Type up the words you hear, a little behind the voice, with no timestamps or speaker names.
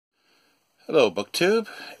Hello, BookTube.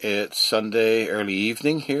 It's Sunday early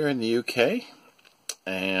evening here in the UK,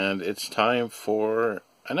 and it's time for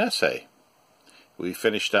an essay. We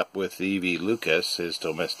finished up with E.V. Lucas, his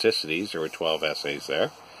Domesticities. There were 12 essays there.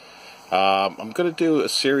 I'm going to do a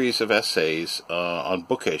series of essays on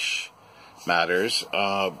bookish matters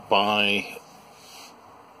by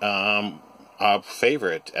a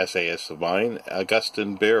favorite essayist of mine,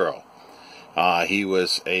 Augustine Birrell. He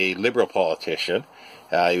was a liberal politician.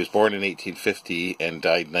 He was born in 1850 and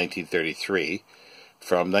died in 1933.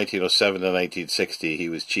 From 1907 to 1960, he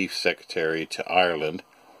was Chief Secretary to Ireland.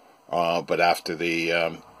 But after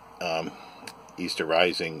the Easter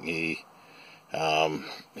Rising, he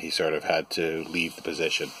sort of had to leave the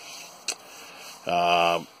position.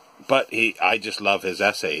 But I just love his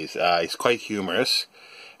essays. He's quite humorous,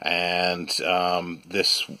 and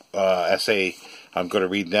this essay I'm going to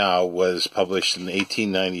read now was published in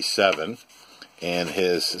 1897. And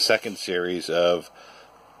his second series of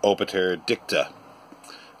Obiter Dicta,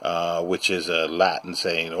 which is a Latin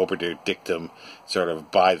saying, Obiter Dictum, sort of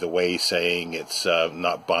by the way saying it's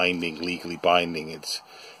not binding, legally binding.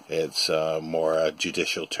 It's more a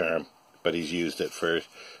judicial term, but he's used it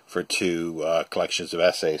for two collections of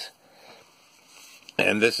essays.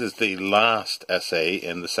 And this is the last essay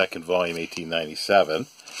in the second volume, 1897.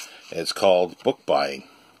 It's called Book Buying.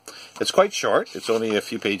 It's quite short. It's only a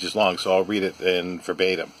few pages long, so I'll read it in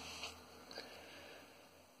verbatim.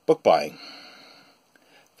 Book buying.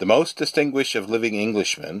 The most distinguished of living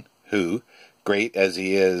Englishmen, who, great as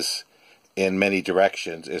he is in many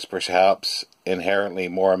directions, is perhaps inherently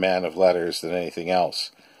more a man of letters than anything else,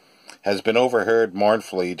 has been overheard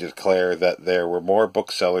mournfully to declare that there were more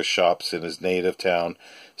booksellers' shops in his native town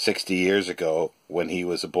 60 years ago, when he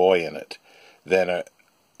was a boy in it, than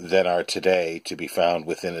are today to be found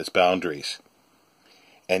within its boundaries.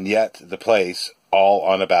 And yet the place,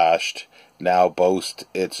 all unabashed, now boasts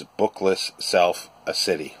its bookless self a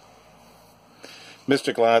city.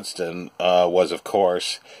 Mr. Gladstone was, of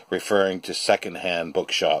course, referring to second-hand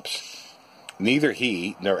bookshops. Neither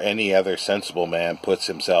he nor any other sensible man puts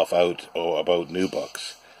himself out about new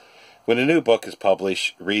books. When a new book is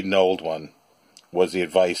published, read an old one, was the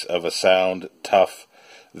advice of a sound, tough,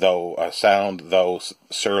 though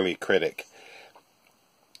surly critic.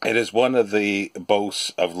 It is one of the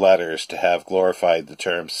boasts of letters to have glorified the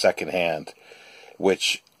term second-hand,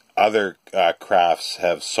 which other crafts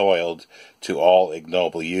have soiled to all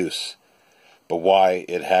ignoble use. But why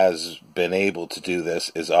it has been able to do this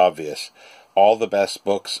is obvious. All the best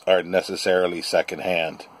books are necessarily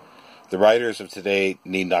second-hand. The writers of today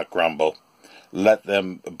need not grumble. Let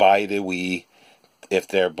them bide a wee. If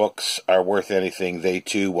their books are worth anything, they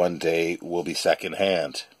too one day will be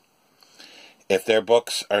second-hand. If their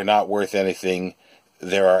books are not worth anything,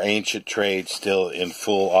 there are ancient trades still in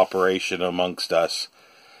full operation amongst us,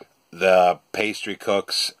 the pastry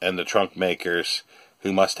cooks and the trunk makers,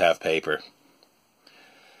 who must have paper.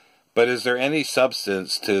 But is there any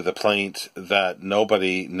substance to the plaint that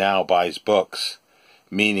nobody now buys books,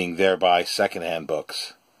 meaning thereby second-hand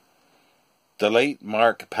books? The late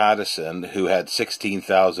Mark Pattison, who had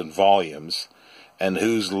 16,000 volumes, and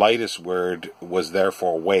whose lightest word was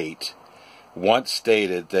therefore weight, once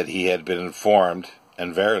stated that he had been informed,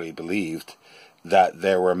 and verily believed, that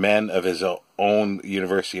there were men of his own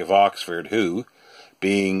University of Oxford who,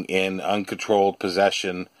 being in uncontrolled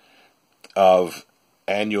possession of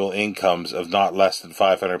annual incomes of not less than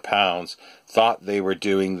 £500, thought they were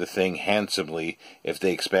doing the thing handsomely if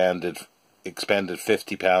they expended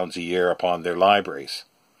 £50 a year upon their libraries.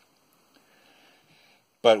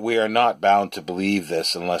 But we are not bound to believe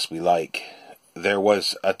this unless we like. There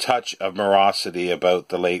was a touch of morosity about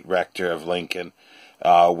the late rector of Lincoln,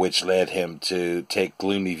 which led him to take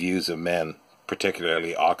gloomy views of men,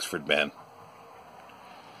 particularly Oxford men.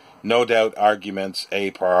 No doubt arguments a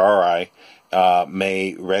priori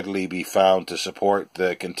may readily be found to support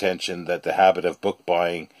the contention that the habit of book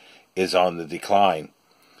buying is on the decline.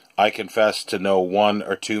 I confess to know one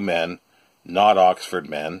or two men, not Oxford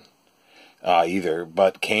men either,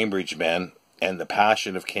 but Cambridge men, and the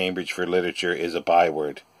passion of Cambridge for literature is a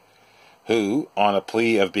byword, who, on a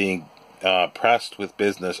plea of being pressed with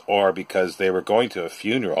business or because they were going to a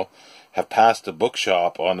funeral, have passed a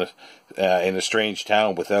bookshop in a strange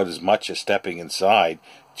town without as much as stepping inside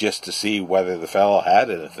just to see whether the fellow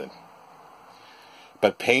had anything.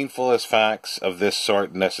 But painful as facts of this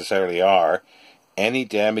sort necessarily are, any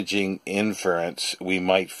damaging inference we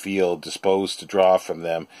might feel disposed to draw from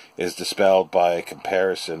them is dispelled by a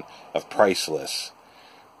comparison of price lists.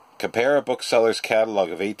 Compare a bookseller's catalogue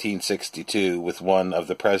of 1862 with one of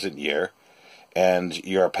the present year, and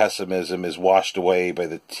your pessimism is washed away by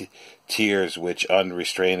the tears which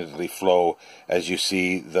unrestrainedly flow as you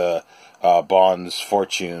see the bonds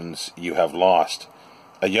fortunes you have lost.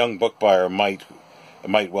 A young book buyer might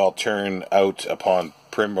well turn out upon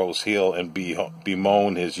Primrose Hill and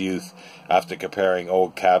bemoan his youth after comparing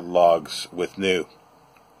old catalogues with new.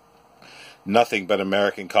 Nothing but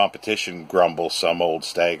American competition, grumble some old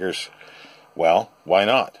staggers. Well, why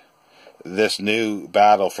not? This new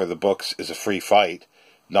battle for the books is a free fight,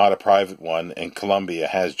 not a private one, and Columbia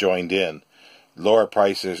has joined in. Lower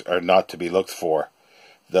prices are not to be looked for.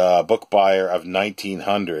 The book buyer of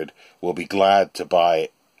 1900 will be glad to buy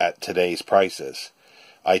at today's prices.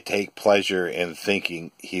 I take pleasure in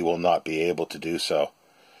thinking he will not be able to do so.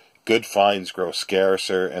 Good finds grow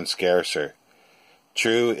scarcer and scarcer.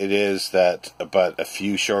 True it is that but a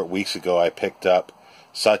few short weeks ago I picked up,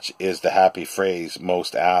 such is the happy phrase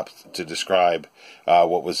most apt to describe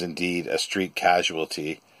what was indeed a street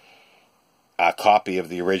casualty, a copy of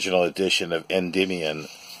the original edition of Endymion,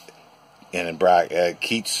 in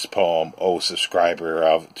Keats' poem, O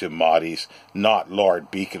subscriber to Maudie's, not Lord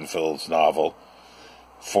Beaconfield's novel,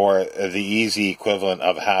 for the easy equivalent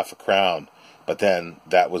of half a crown, but then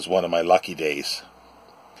that was one of my lucky days.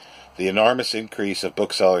 The enormous increase of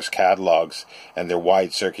booksellers' catalogues and their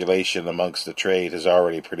wide circulation amongst the trade has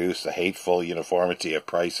already produced a hateful uniformity of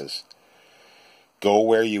prices. Go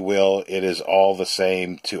where you will, it is all the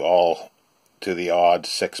same to the odd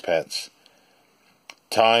sixpence.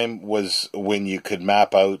 Time was when you could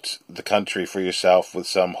map out the country for yourself with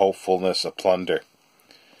some hopefulness of plunder.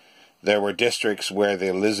 There were districts where the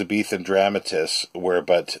Elizabethan dramatists were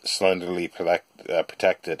but slenderly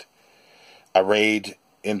protected. A raid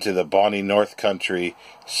into the bonny north country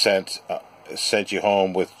sent you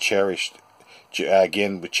home with cherished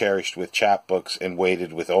with chapbooks and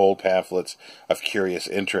weighted with old pamphlets of curious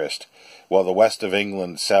interest, while the west of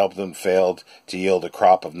England seldom failed to yield a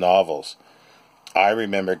crop of novels. I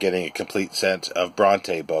remember getting a complete set of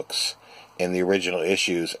Bronte books in the original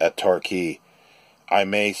issues at Torquay. I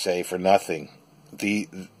may say for nothing,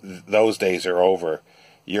 those days are over.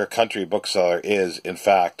 Your country bookseller is, in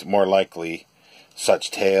fact, more likely,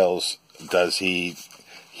 such tales does he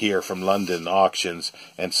hear from London auctions,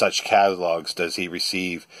 and such catalogues does he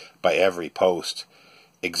receive by every post,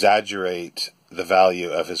 exaggerate the value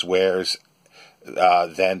of his wares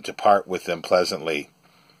than to part with them pleasantly,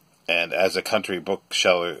 and as a country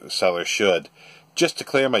bookseller should, just to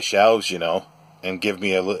clear my shelves, and give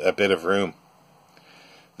me a bit of room.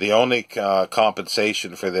 The only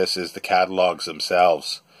compensation for this is the catalogues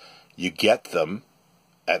themselves. You get them,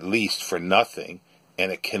 at least, for nothing,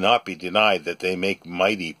 and it cannot be denied that they make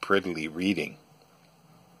mighty prettily reading.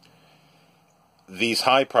 These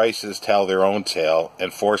high prices tell their own tale,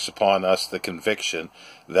 and force upon us the conviction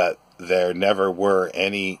that there never were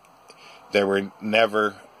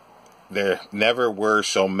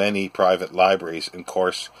so many private libraries in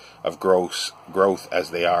course of growth as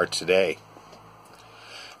they are today.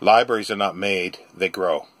 Libraries are not made, they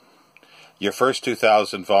grow. Your first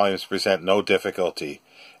 2,000 volumes present no difficulty,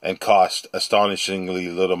 and cost astonishingly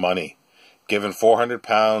little money. Given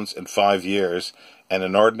 £400 in 5 years, and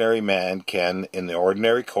an ordinary man can, in the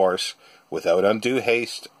ordinary course, without undue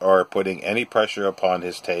haste or putting any pressure upon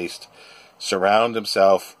his taste, surround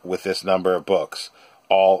himself with this number of books,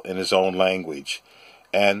 all in his own language,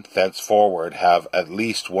 and thenceforward have at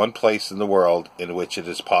least one place in the world in which it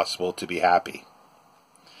is possible to be happy.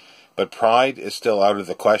 But pride is still out of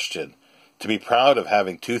the question. To be proud of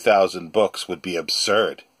having 2,000 books would be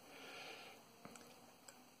absurd.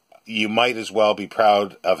 You might as well be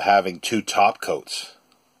proud of having 2 top coats.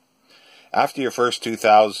 After your first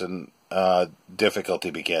 2,000, difficulty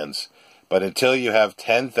begins. But until you have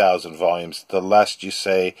 10,000 volumes, the less you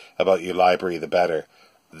say about your library, the better.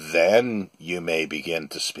 Then you may begin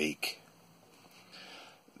to speak.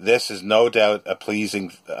 This is no doubt a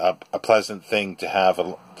pleasant thing to have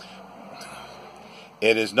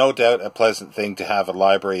It is no doubt a pleasant thing to have a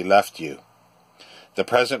library left you. The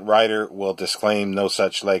present writer will disclaim no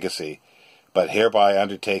such legacy, but hereby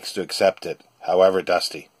undertakes to accept it, however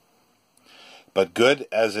dusty. But good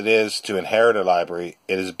as it is to inherit a library,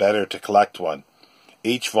 it is better to collect one.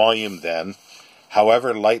 Each volume, then,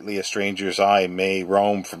 however lightly a stranger's eye may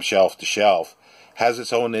roam from shelf to shelf, has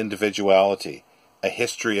its own individuality, a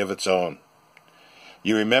history of its own.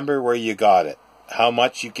 You remember where you got it, how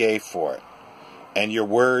much you gave for it, and your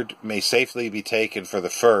word may safely be taken for the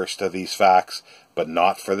first of these facts, but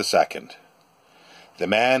not for the second. The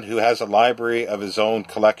man who has a library of his own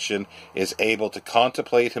collection is able to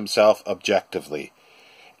contemplate himself objectively,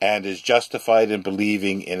 and is justified in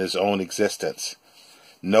believing in his own existence.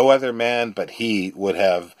 No other man but he would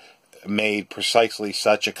have made precisely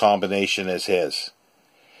such a combination as his.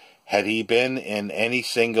 Had he been in any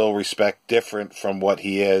single respect different from what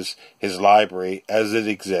he is, his library, as it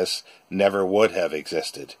exists, never would have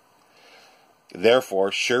existed.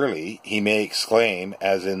 Therefore, surely he may exclaim,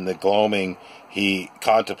 as in the gloaming he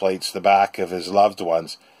contemplates the back of his loved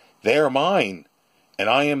ones, "They are mine, and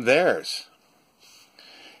I am theirs."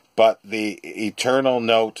 But the eternal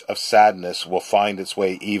note of sadness will find its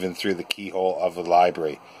way even through the keyhole of the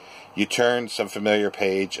library. You turn some familiar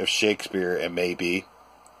page of Shakespeare, it may be,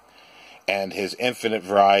 and his infinite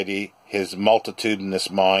variety, his multitudinous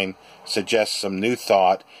mind, suggests some new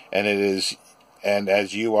thought, and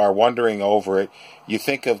as you are wondering over it, you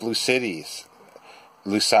think of Lucides,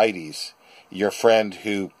 your friend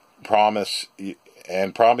who promise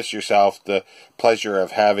yourself the pleasure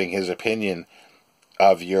of having his opinion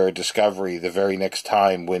of your discovery the very next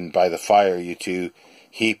time when by the fire you two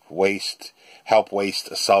help waste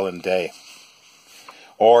a sullen day.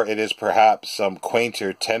 Or it is perhaps some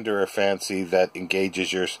quainter, tenderer fancy that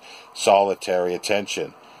engages your solitary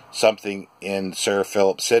attention, something in Sir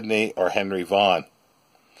Philip Sidney or Henry Vaughan.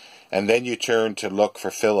 And then you turn to look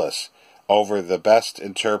for Phyllis, ever the best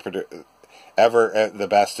interpreter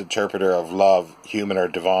of love, human or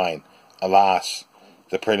divine. Alas,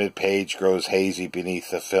 the printed page grows hazy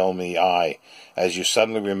beneath the filmy eye, as you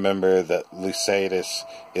suddenly remember that Lucides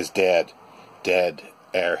is dead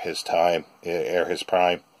ere his prime,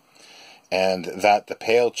 and that the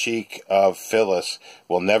pale cheek of Phyllis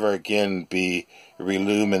will never again be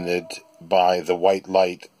reluminated by the white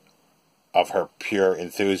light of her pure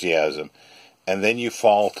enthusiasm. And then you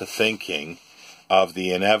fall to thinking of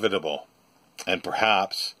the inevitable, and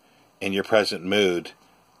perhaps, in your present mood,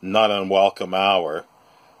 not unwelcome hour,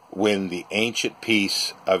 when the ancient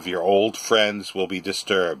peace of your old friends will be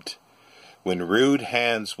disturbed, when rude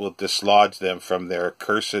hands will dislodge them from their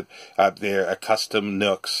accustomed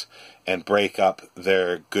nooks and break up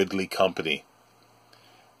their goodly company.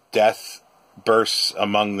 Death bursts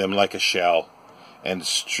among them like a shell, and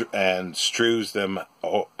strews them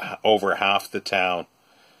over half the town.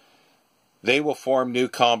 They will form new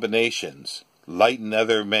combinations, lighten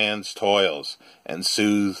other man's toils, and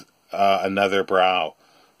soothe another brow.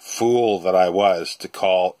 Fool that I was to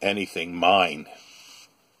call anything mine.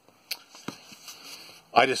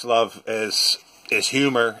 I just love his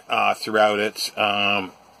humor throughout it,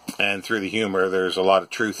 and through the humor there's a lot of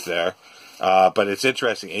truth there. But it's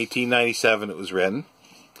interesting. 1897 it was written,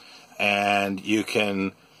 and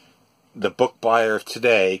the book buyer of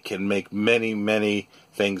today can make many, many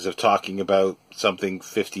things of talking about something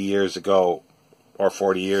 50 years ago or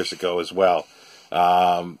 40 years ago as well.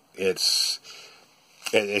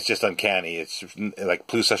 It's just uncanny. It's like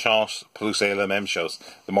plus ça change, plus c'est la même chose.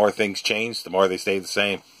 The more things change, the more they stay the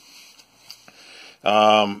same.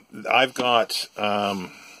 I've got I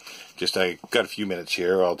got a few minutes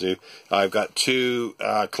here. I've got two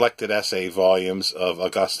collected essay volumes of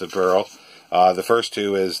Auguste Birrell. The first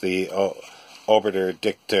two is the Obiter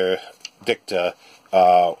Dicta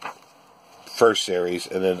first series,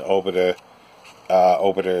 and then Obiter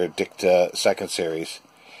Dicta second series.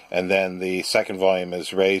 And then the second volume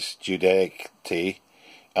is Res Judicati,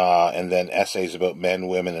 and then essays about men,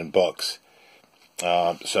 women, and books.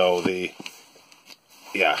 Let's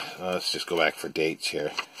just go back for dates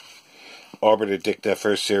here. Obiter Dicta,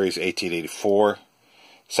 first series, 1884.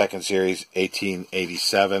 Second series,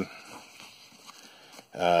 1887.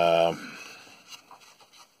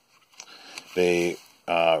 The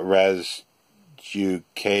Res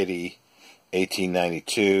Judicati,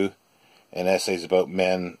 1892. And essays about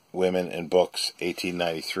men, women, and books,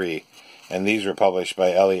 1893. And these were published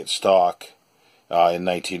by Elliot Stock in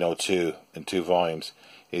 1902 in 2 volumes.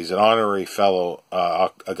 He's an honorary fellow,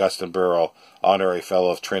 Augustine Birrell, honorary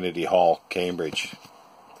fellow of Trinity Hall, Cambridge.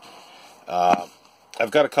 I've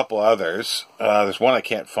got a couple others. There's one I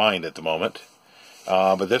can't find at the moment,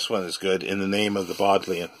 but this one is good, In the Name of the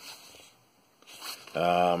Bodleian.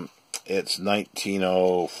 It's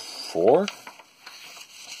 1904?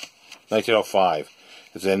 1905.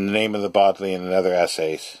 It's In the Name of the Bodleian and Other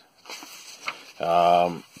Essays.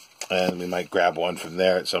 And we might grab one from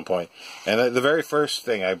there at some point. And the very first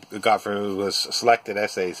thing I got from it was selected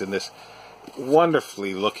essays in this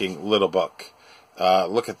wonderfully looking little book.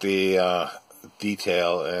 Look at the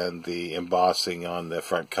detail and the embossing on the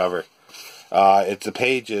front cover. The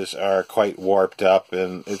pages are quite warped up,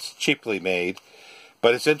 and it's cheaply made.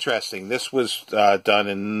 But it's interesting. This was done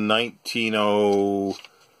in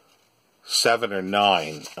 1907 or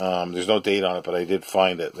 9. There's no date on it, but I did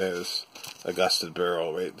find it. There's Augustine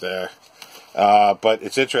Birrell right there. But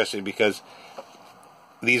it's interesting because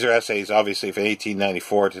these are essays, obviously, from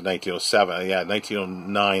 1894 to 1907. Yeah,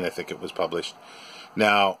 1909, I think it was published.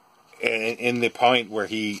 Now, in the point where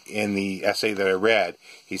in the essay that I read,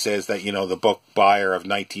 he says that, the book buyer of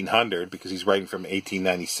 1900, because he's writing from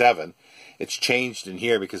 1897, it's changed in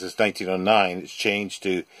here because it's 1909. It's changed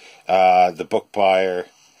to the book buyer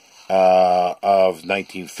of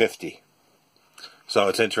 1950. So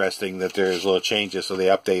it's interesting that there's little changes, so they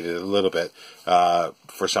updated it a little bit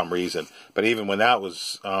for some reason. But even when that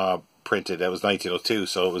was printed, that was 1902,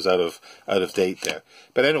 so it was out of date there.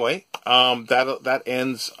 But anyway, that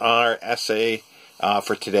ends our essay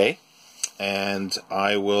for today, and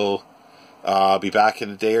I will be back in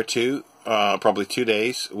a day or two, probably 2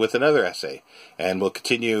 days, with another essay. And we'll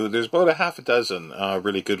continue. There's about a half a dozen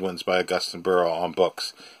really good ones by Augustine Birrell on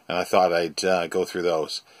books, and I thought I'd go through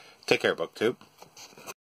those. Take care, BookTube.